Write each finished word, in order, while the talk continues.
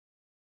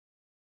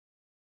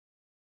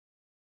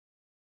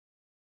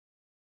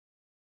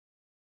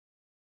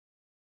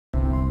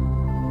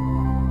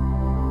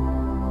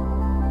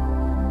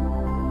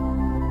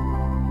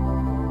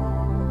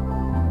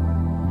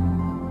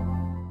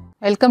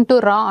Welcome to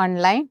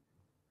Raaonline.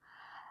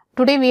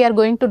 Today we are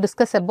going to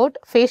discuss about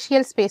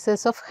fascial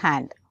spaces of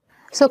hand.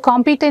 So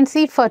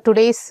competency for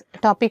today's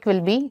topic will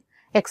be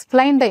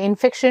explain the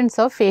infections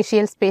of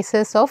fascial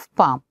spaces of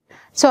palm.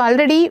 So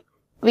already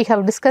we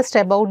have discussed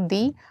about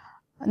the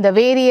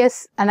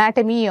various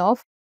anatomy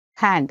of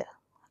hand,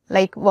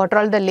 like what are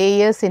all the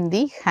layers in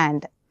the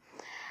hand.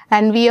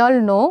 And we all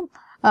know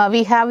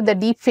we have the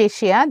deep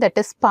fascia, that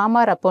is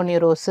palmar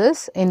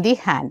aponeurosis in the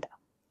hand.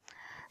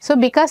 So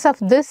because of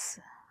this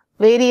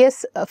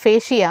various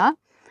fascia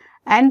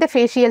and the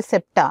fascial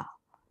septa,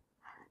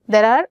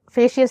 there are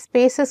fascial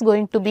spaces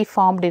going to be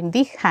formed in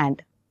the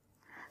hand.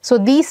 So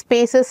these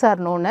spaces are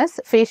known as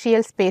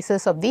fascial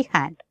spaces of the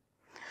hand.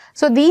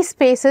 So these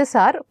spaces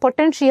are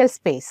potential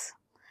space.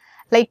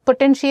 Like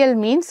potential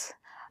means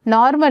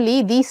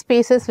normally these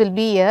spaces will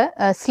be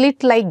a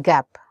slit-like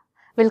gap,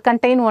 will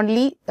contain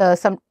only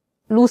some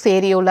loose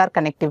areolar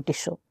connective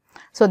tissue.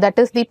 So that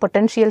is the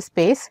potential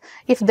space.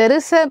 If there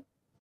is a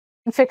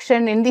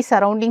infection in the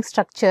surrounding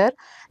structure,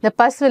 the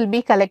pus will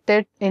be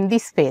collected in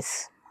this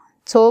space.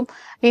 So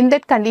in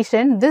that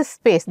condition, this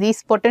space,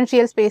 these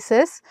potential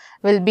spaces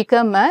will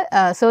become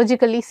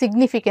surgically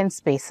significant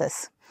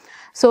spaces.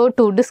 So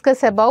to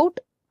discuss about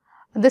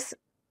this,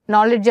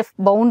 knowledge of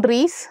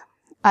boundaries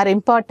are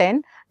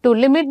important to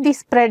limit the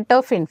spread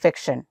of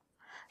infection.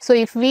 So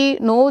if we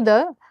know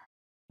the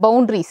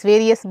boundaries,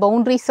 various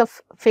boundaries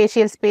of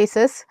fascial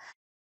spaces,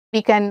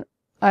 we can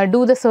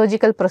do the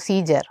surgical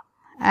procedure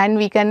and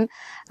we can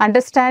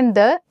understand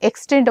the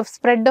extent of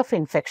spread of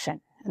infection.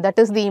 That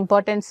is the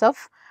importance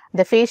of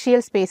the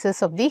fascial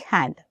spaces of the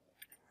hand.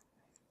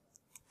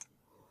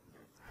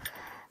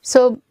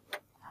 So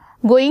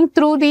going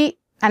through the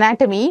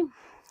anatomy,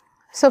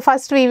 so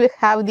first we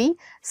have the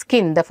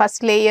skin. The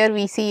first layer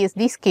we see is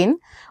the skin.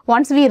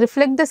 Once we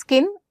reflect the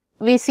skin,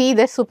 we see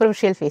the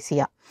superficial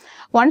fascia.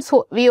 Once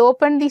we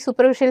open the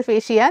superficial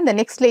fascia, the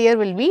next layer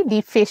will be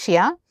deep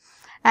fascia,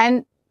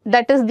 and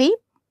that is the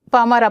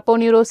palmar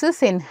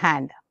aponeurosis in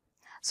hand.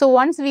 So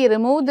once we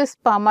remove this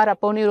palmar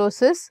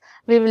aponeurosis,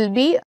 we will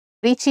be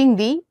reaching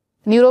the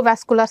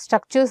neurovascular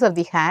structures of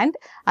the hand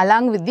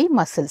along with the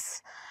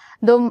muscles.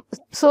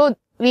 So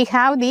we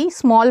have the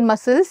small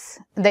muscles,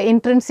 the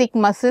intrinsic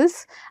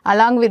muscles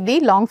along with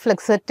the long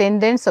flexor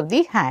tendons of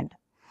the hand.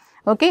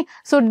 Okay,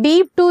 so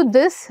deep to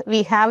this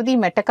we have the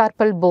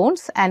metacarpal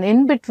bones, and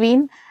in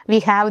between we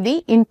have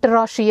the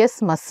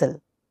interosseous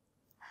muscle.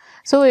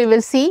 So we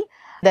will see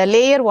the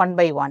layer one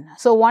by one.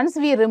 So once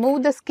we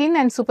remove the skin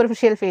and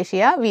superficial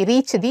fascia, we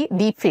reach the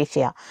deep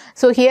fascia.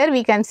 So here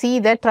we can see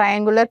the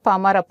triangular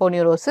palmar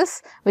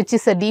aponeurosis, which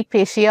is a deep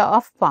fascia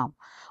of palm.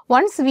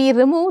 Once we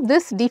remove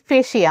this deep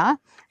fascia,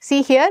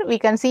 see here we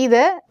can see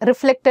the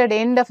reflected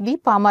end of the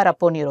palmar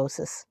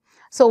aponeurosis.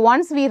 So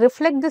once we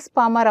reflect this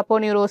palmar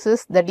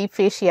aponeurosis, the deep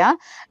fascia,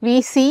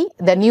 we see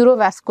the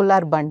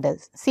neurovascular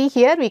bundles. See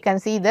here we can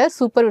see the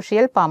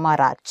superficial palmar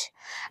arch,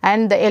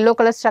 and the yellow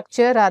color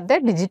structure are the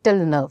digital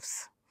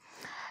nerves.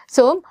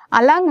 So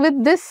along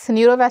with this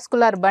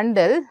neurovascular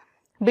bundle,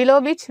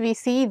 below which we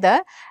see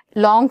the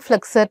long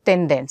flexor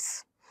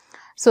tendons.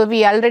 So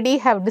we already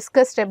have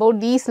discussed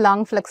about these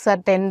long flexor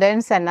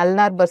tendons and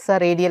ulnar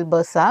bursa, radial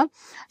bursa.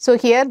 So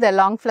here the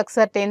long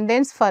flexor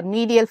tendons for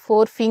medial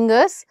four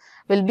fingers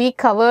will be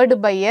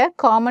covered by a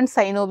common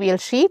synovial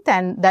sheath,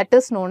 and that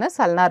is known as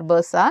ulnar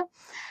bursa.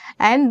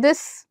 And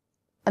this,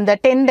 the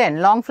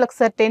tendon, long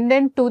flexor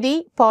tendon to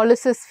the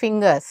pollicis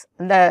fingers,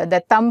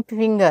 the thumb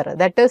finger,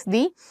 that is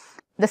the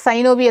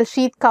synovial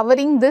sheath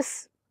covering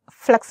this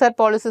flexor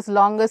pollicis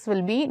longus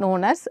will be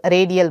known as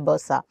radial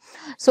bursa.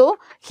 So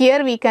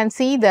here we can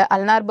see the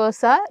ulnar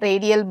bursa,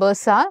 radial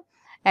bursa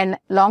and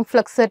long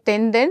flexor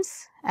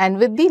tendons, and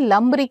with the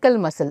lumbrical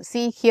muscle.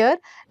 See here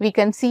we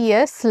can see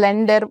a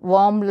slender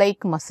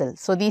worm-like muscle.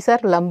 So these are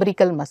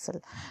lumbrical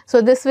muscle.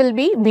 So this will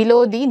be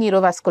below the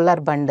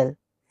neurovascular bundle.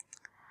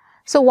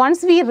 So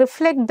once we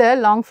reflect the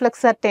long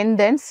flexor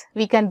tendons,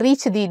 we can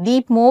reach the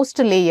deepmost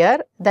layer,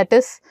 that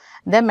is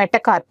the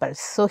metacarpals.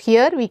 So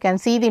here we can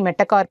see the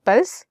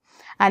metacarpals,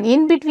 and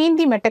in between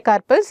the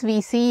metacarpals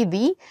we see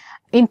the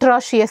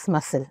interosseous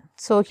muscle.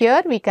 So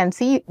here we can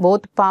see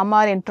both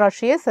palmar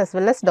interosseous as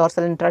well as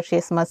dorsal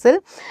interosseous muscle,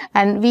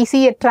 and we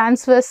see a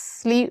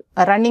transversely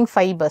running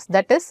fibers,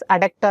 that is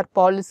adductor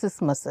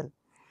pollicis muscle.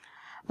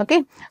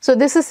 Okay, so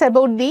this is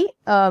about the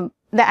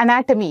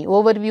anatomy,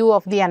 overview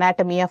of the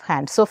anatomy of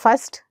hand. So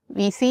first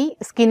we see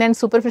skin and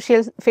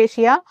superficial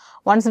fascia.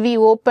 Once we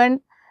open,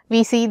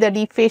 we see the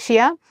deep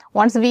fascia.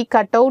 Once we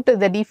cut out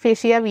the deep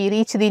fascia, we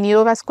reach the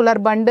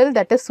neurovascular bundle,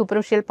 that is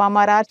superficial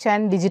palmar arch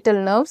and digital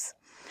nerves.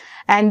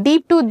 And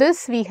deep to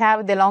this we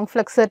have the long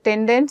flexor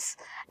tendons,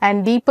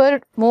 and deeper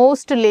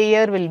most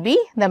layer will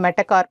be the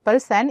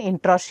metacarpals and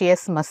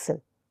interosseous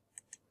muscle.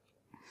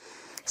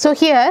 So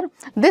here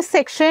this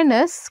section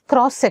is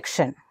cross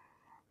section.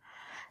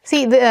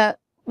 See,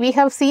 we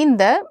have seen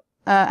the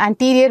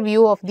anterior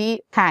view of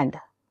the hand.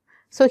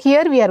 So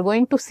here we are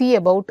going to see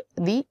about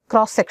the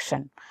cross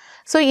section.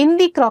 So in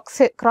the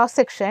cross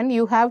section,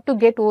 you have to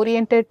get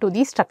oriented to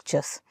the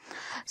structures.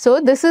 So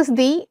this is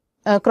the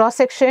cross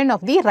section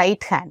of the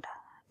right hand.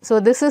 So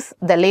this is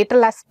the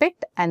lateral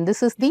aspect and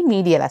this is the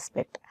medial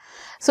aspect.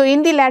 So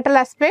in the lateral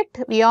aspect,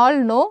 we all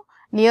know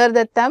near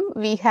the thumb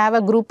we have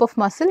a group of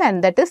muscle,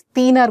 and that is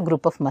thenar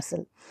group of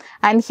muscle.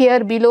 And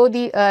here below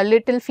the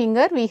little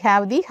finger we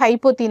have the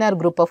hypothenar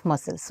group of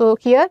muscles. So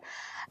here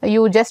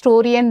you just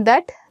orient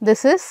that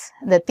this is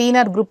the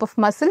thenar group of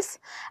muscles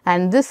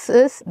and this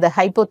is the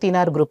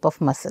hypothenar group of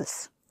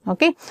muscles.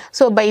 Okay.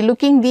 So by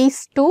looking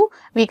these two,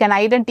 we can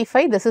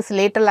identify this is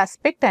lateral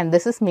aspect and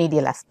this is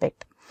medial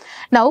aspect.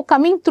 Now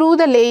coming through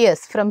the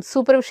layers from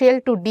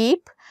superficial to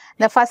deep,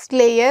 the first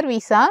layer we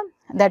saw,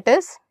 that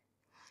is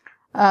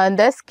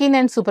the skin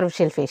and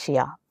superficial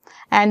fascia,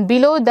 and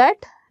below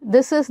that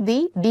this is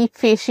the deep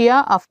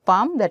fascia of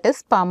palm, that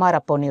is palmar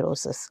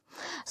aponeurosis.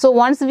 So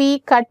once we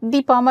cut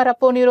the palmar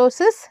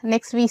aponeurosis,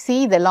 next we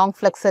see the long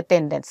flexor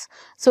tendons.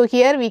 So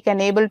here we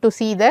can able to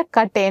see the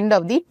cut end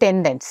of the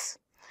tendons,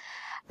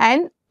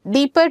 and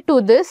deeper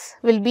to this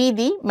will be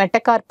the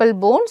metacarpal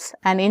bones,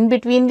 and in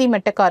between the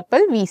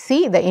metacarpal we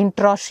see the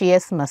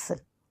interosseous muscle.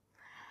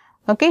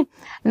 Okay.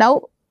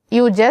 Now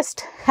you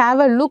just have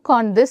a look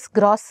on this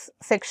gross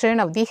section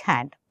of the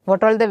hand.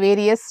 What are the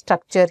various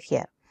structure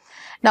here?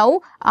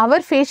 Now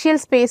our facial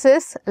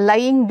spaces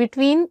lying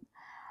between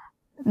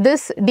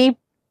this deep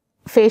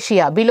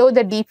fascia, below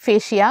the deep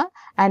fascia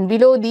and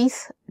below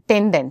these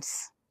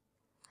tendons.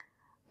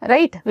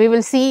 Right, we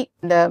will see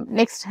the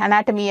next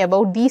anatomy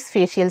about these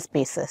facial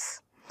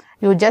spaces.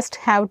 You just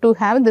have to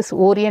have this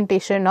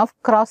orientation of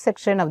cross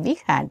section of the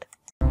hand.